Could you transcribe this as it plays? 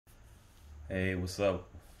Hey, what's up?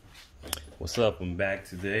 What's up? I'm back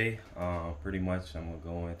today. Pretty much, I'm gonna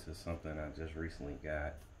go into something I just recently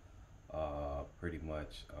got. Pretty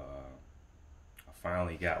much, I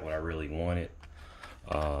finally got what I really wanted.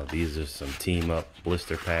 These are some team up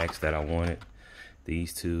blister packs that I wanted.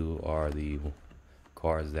 These two are the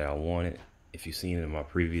cards that I wanted. If you've seen in my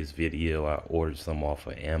previous video, I ordered some off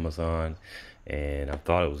of Amazon, and I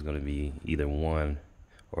thought it was gonna be either one,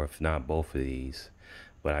 or if not both of these,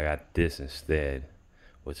 but I got this instead,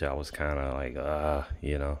 which I was kind of like,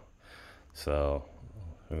 So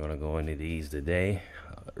we're gonna go into these today.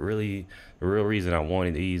 Really, the real reason I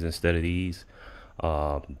wanted these instead of these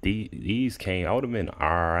came. I would have been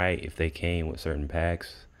alright if they came with certain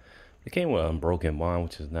packs. They came with Unbroken Bond,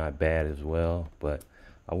 which is not bad as well, but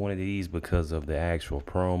I wanted these because of the actual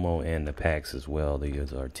promo and the packs as well.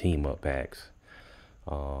 These are team up packs.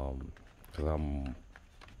 Because I'm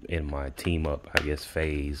in my team up, I guess,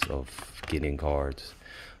 phase of getting cards.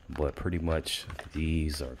 But pretty much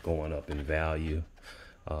these are going up in value.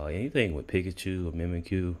 Anything with Pikachu or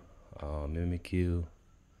Mimikyu,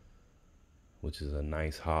 which is a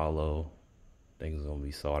nice hollow. I think it's gonna be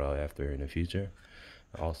sought out after in the future.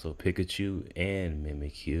 Also Pikachu and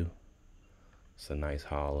Mimikyu. It's a nice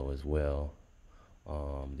hollow as well.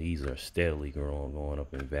 These are steadily going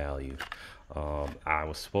up in value. I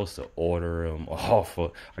was supposed to order them off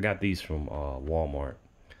of, I got these from Walmart.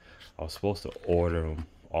 I was supposed to order them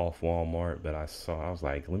off Walmart, but I was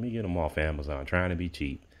like, let me get them off Amazon, trying to be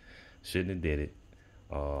cheap. Shouldn't have did it.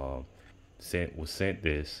 Was sent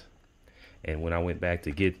this, and when I went back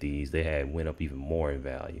to get these, they had went up even more in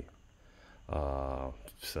value.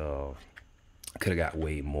 So I could have got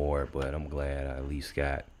way more, but I'm glad I at least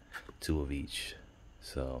got two of each.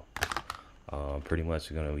 So pretty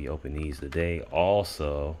much gonna be opening these today.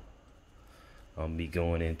 Also, I'm be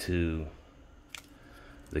going into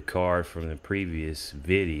the card from the previous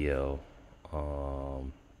video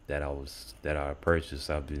that I purchased.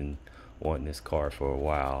 I've been wanting this card for a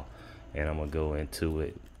while, and I'm gonna go into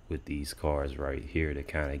it with these cards right here to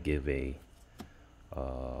kind of give a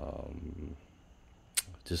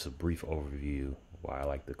just a brief overview why I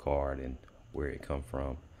like the card and where it come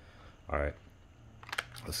from. All right,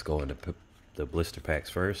 let's go into the blister packs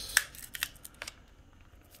first.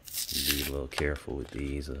 Be a little careful with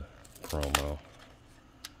these, promo.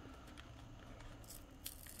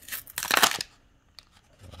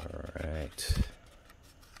 All right.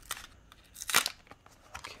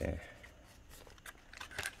 Okay.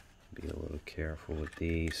 Be a little careful with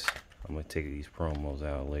these. I'm gonna take these promos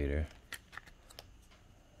out later.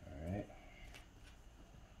 All right.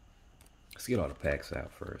 Let's get all the packs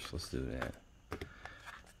out first. Let's do that.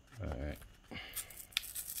 All right.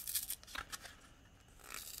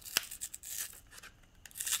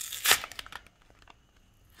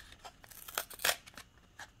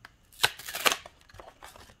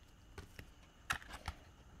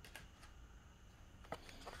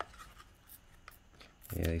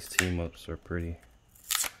 Yeah, these team ups are pretty.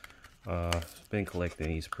 Been collecting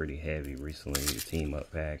these pretty heavy recently. The team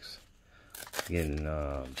up packs. Getting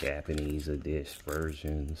Japanese edition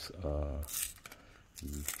versions.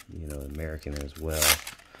 American as well.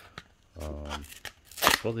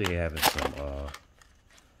 Supposedly having some.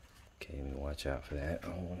 Okay, let me watch out for that. I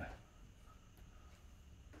don't wanna.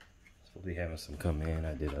 Supposedly having some come in.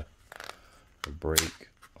 I did a break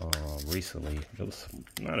recently. It was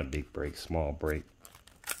not a big break, small break.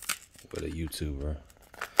 With a YouTuber,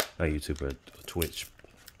 not a YouTuber, a Twitch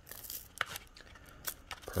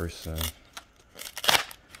person.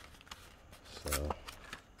 So,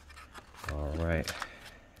 all right.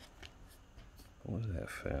 What was that?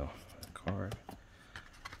 Fell card.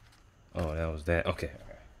 Oh, that was that. Okay.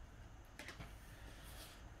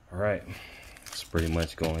 All right. Let's pretty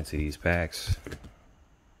much go into these packs.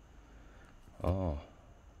 Oh,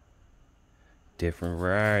 different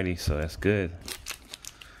variety, so that's good.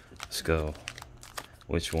 Let's go.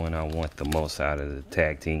 Which one I want the most out of the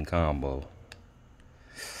tag team combo?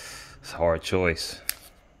 It's a hard choice.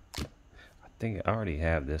 I think I already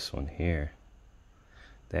have this one here.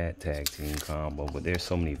 That tag team combo, but there's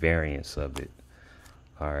so many variants of it.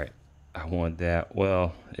 Alright, I want that.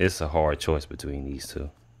 Well, it's a hard choice between these two.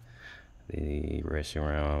 The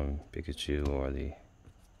Reshiram Pikachu or the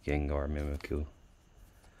Gengar Mimikyu.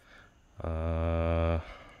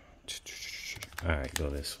 Alright, go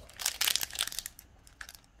this one.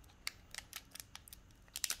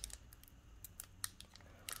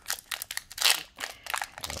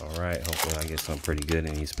 Alright, hopefully I get something pretty good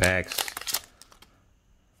in these packs.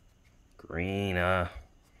 Green, 1,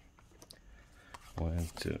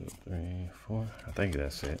 2, 3, 4. I think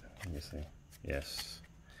that's it. Let me see. Yes.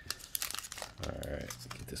 Alright,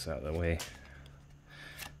 get this out of the way.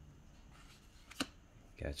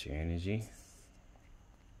 Got your energy.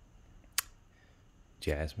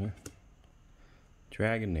 Jasmine.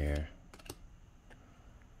 Dragonair.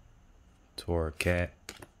 Torcat.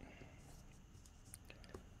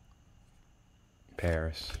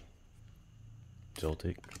 Paris.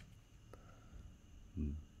 Joltik.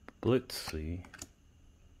 Blitzy.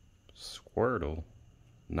 Squirtle.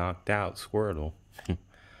 Knocked out Squirtle.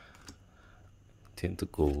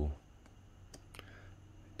 Tentacle.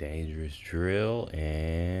 Dangerous Drill,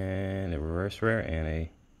 and a reverse rare, and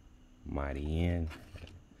a Mighty End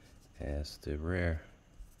as the rare.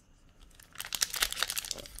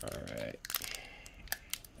 Alright.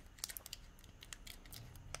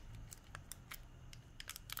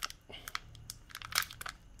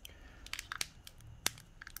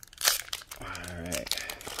 Alright.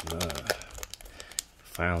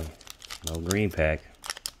 Finally, no green pack.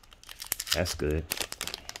 That's good.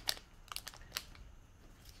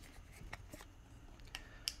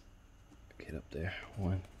 Get up there.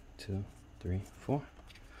 1, 2, 3, 4.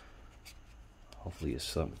 Hopefully it's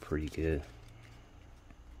something pretty good.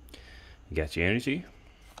 You got your energy.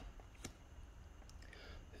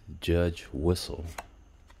 Judge Whistle.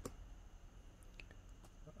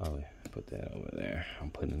 Oh, yeah. Put that over there. I'm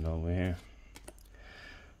putting it over here.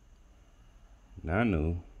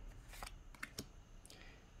 Nanu.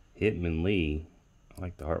 Hitman Lee. I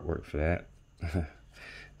like the artwork for that.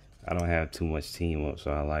 I don't have too much team up,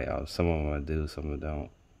 so I like some of them I do, some of them don't.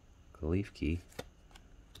 Khalif Key.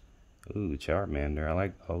 Ooh, Charmander.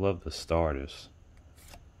 I love the starters.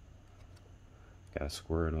 Got a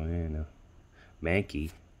Squirtle in a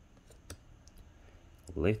Mankey.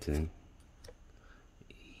 Litten.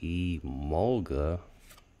 Emolga.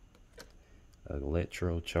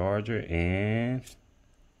 Electro Charger, and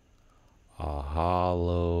a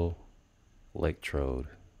Hollow Electrode.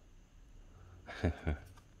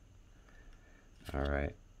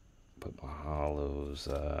 Alright. Put my hollows,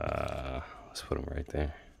 let's put them right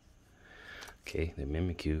there. Okay, the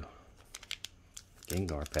Mimikyu.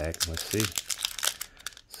 Gengar pack. Let's see.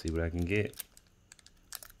 See what I can get.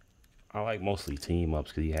 I like mostly team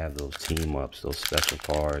ups because you have those team ups, those special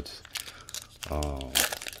cards.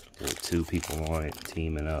 With 2 people on it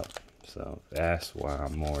teaming up. So that's why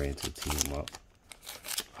I'm more into team up.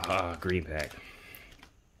 Green pack.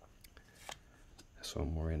 So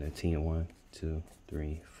I'm more into team 1, 2,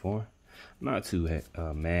 3, 4. I'm not too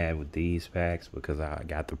mad with these packs because I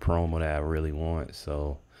got the promo that I really want.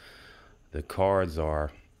 So the cards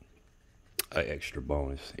are an extra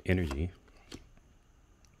bonus. Energy.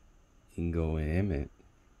 Ingo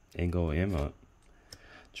Emma.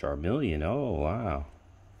 Charmeleon. Oh wow.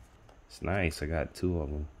 It's nice. I got 2 of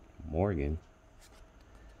them. Morgan.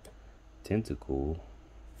 Tentacle.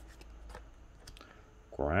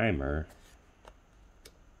 Grimer.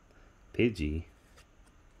 Pidgey.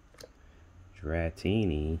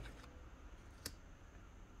 Dratini.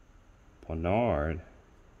 Ponard.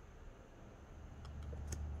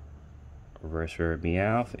 Reverse Rare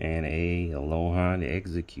Meowth, and a Alolan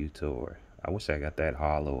Executor. I wish I got that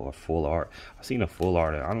hollow or full art. I've seen a full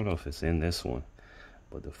art. I don't know if it's in this one,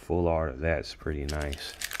 but the full art of that's pretty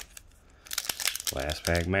nice. Last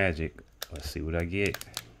pack magic. Let's see what I get.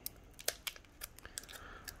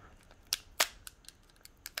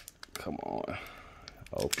 Come on.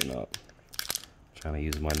 Open up. Trying to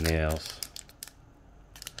use my nails.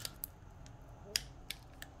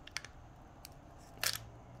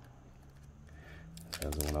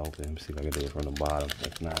 Doesn't want to open. See if I can do it from the bottom.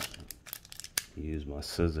 If not, use my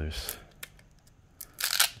scissors.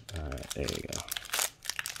 Alright, there you go.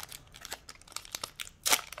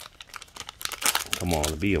 Come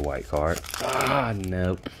on, be a white card. Ah,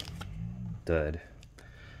 nope. Dud.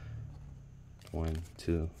 1,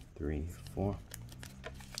 2, 3, 4.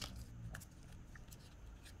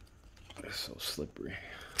 It's so slippery.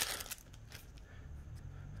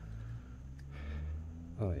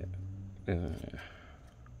 Oh yeah.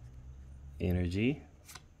 Energy.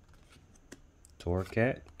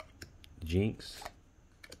 Torcat. Jinx.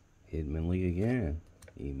 Hitmonlee again.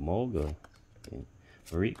 Emolga.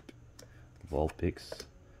 Reap. Vulpix.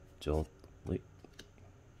 Joltik.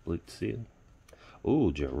 Blitzy.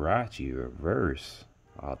 Ooh, Jirachi reverse.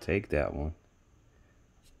 I'll take that one.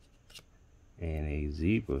 And a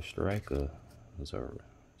Zebra Striker.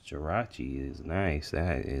 Jirachi is nice.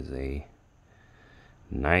 That is a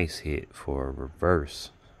nice hit for a reverse.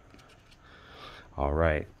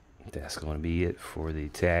 Alright, that's going to be it for the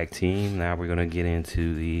tag team. Now we're going to get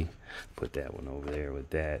into the, put that one over there with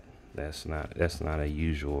that. That's not a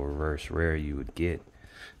usual reverse rare you would get.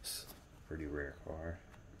 It's a pretty rare card.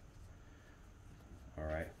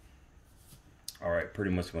 All right, pretty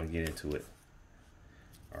much gonna get into it.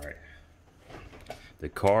 All right, the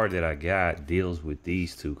card that I got deals with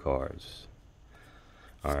these two cards.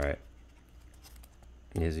 All right,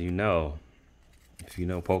 as you know, if you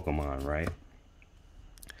know Pokemon, right?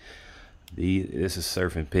 This is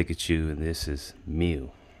Surfing Pikachu and this is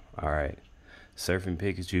Mew. All right, Surfing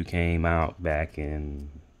Pikachu came out back in,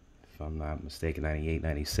 if I'm not mistaken, 98,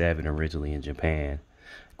 97, originally in Japan.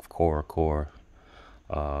 Core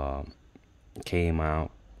came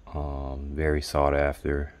out, very sought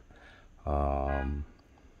after, um,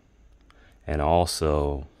 and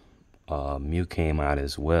also Mew came out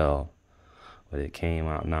as well, but it came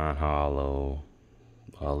out non-hollow,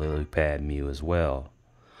 lily pad Mew as well.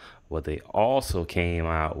 But they also came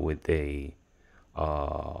out with a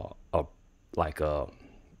like a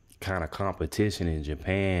kind of competition in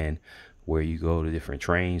Japan where you go to different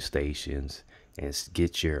train stations and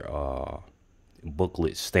get your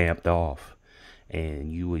booklet stamped off,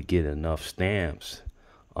 and you would get enough stamps.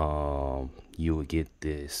 You would get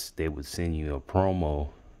this. They would send you a promo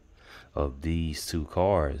of these two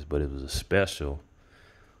cards, but it was a special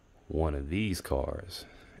one of these cards,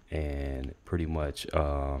 and pretty much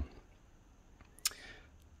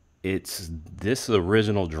it's this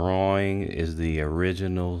original drawing is the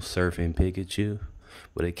original Surfing Pikachu,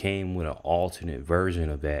 but it came with an alternate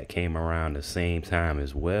version of that, came around the same time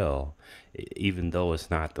as well. Even though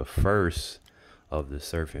it's not the first of the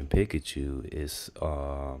Surfing Pikachu,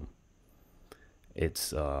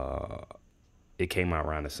 it came out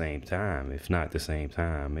around the same time, if not the same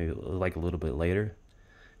time, maybe like a little bit later.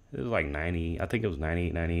 It was like 90, I think it was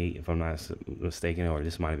 98, 98, if I'm not mistaken, or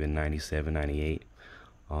this might have been 97, 98.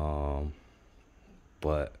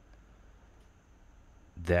 But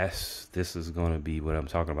this is going to be what I'm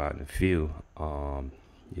talking about in a few.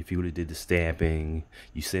 If you would have did the stamping,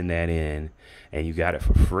 you send that in, and you got it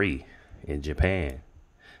for free in Japan.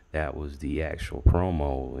 That was the actual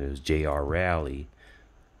promo. It was JR Rally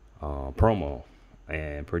promo,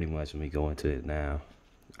 and pretty much let me go into it now.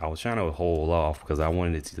 I was trying to hold off because I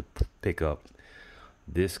wanted to pick up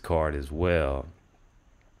this card as well.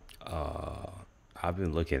 I've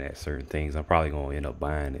been looking at certain things. I'm probably going to end up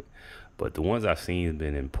buying it. But the ones I've seen have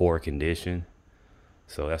been in poor condition.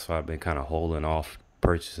 So that's why I've been kind of holding off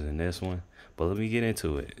purchasing this one. But let me get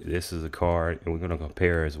into it. This is a card, and we're going to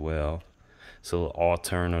compare as well. So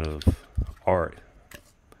alternative art.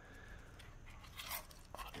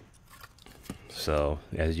 So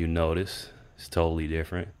as you notice, it's totally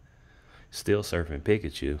different. Still Surfing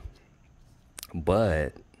Pikachu.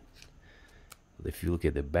 But if you look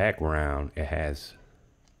at the background, it has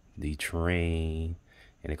the train,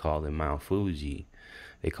 and they call it Mount Fuji.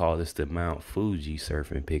 They call this the Mount Fuji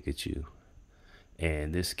Surfing Pikachu.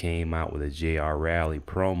 And this came out with a JR Rally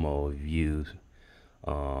promo view.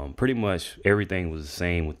 Pretty much everything was the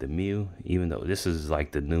same with the Mew, even though this is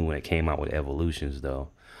like the new one that came out with Evolutions though.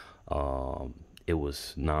 It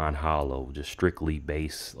was non-hollow, just strictly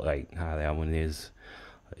base, like how that one is.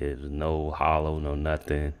 It was no hollow, no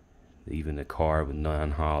nothing. Even the card was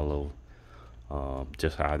non-hollow,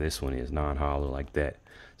 just how this one is non-hollow like that.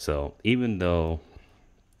 So even though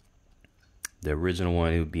the original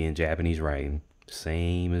one, it would be in Japanese writing,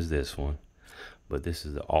 same as this one, but this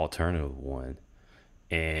is the alternative one.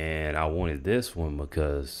 And I wanted this one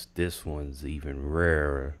because this one's even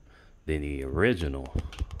rarer than the original.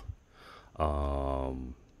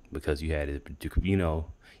 Because you had to,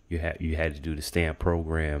 you had to do the stamp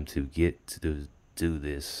program to get to do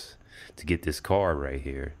this, to get this card right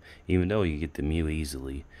here. Even though you get the Mew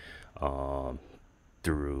easily,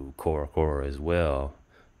 through Core as well,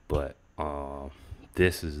 but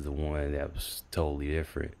this is the one that was totally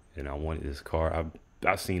different, and I wanted this card.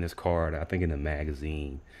 I seen this card, I think, in a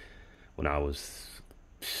magazine when I was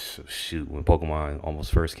when Pokemon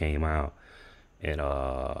almost first came out. And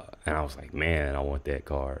I was like, man, I want that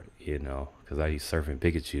card, because I used Surfing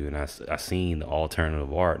Pikachu, and I seen the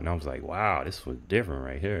alternative art, and I was like, wow, this was different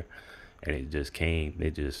right here. And it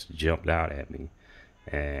just jumped out at me.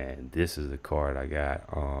 And this is the card I got.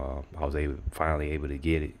 I was finally able to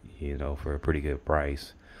get it, for a pretty good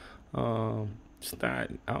price. It's not,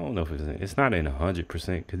 I don't know if it's not in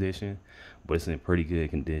 100% condition, but it's in pretty good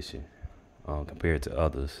condition compared to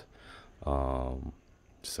others.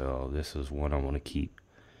 So this is one I want to keep,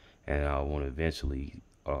 and I want to eventually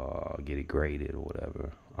get it graded or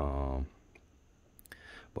whatever.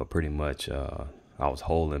 But pretty much I was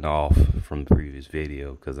holding off from the previous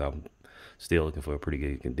video because I'm still looking for a pretty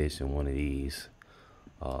good condition one of these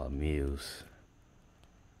Mews.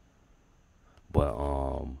 But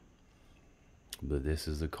this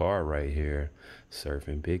is the card right here,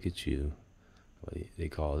 Surfing Pikachu. They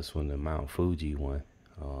call this one the Mount Fuji one.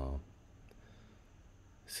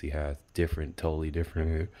 See how it's different, totally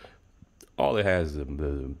different. All it has is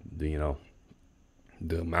the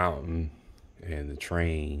the mountain and the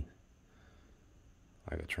train,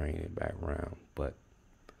 like a train in the background. But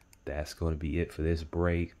that's going to be it for this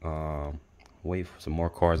break. Wait for some more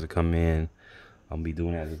cars to come in. I'm gonna be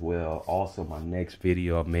doing that as well. Also, my next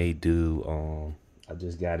video I may do. I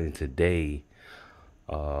just got in today.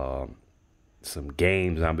 Some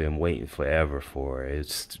games I've been waiting forever for.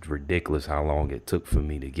 It's ridiculous how long it took for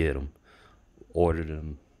me to get them. Ordered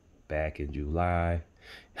them back in July.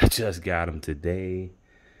 I just got them today.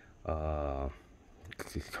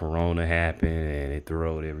 Corona happened and it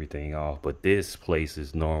throwed everything off. But this place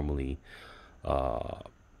is normally,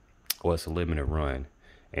 it's a limited run,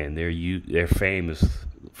 and they're famous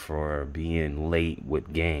for being late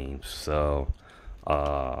with games. So,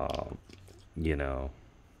 you know.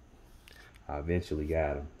 I eventually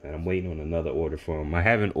got them, and I'm waiting on another order for them. I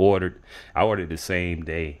ordered the same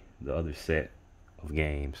day, the other set of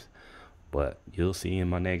games, but you'll see in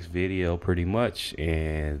my next video pretty much,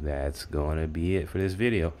 and that's gonna be it for this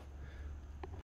video.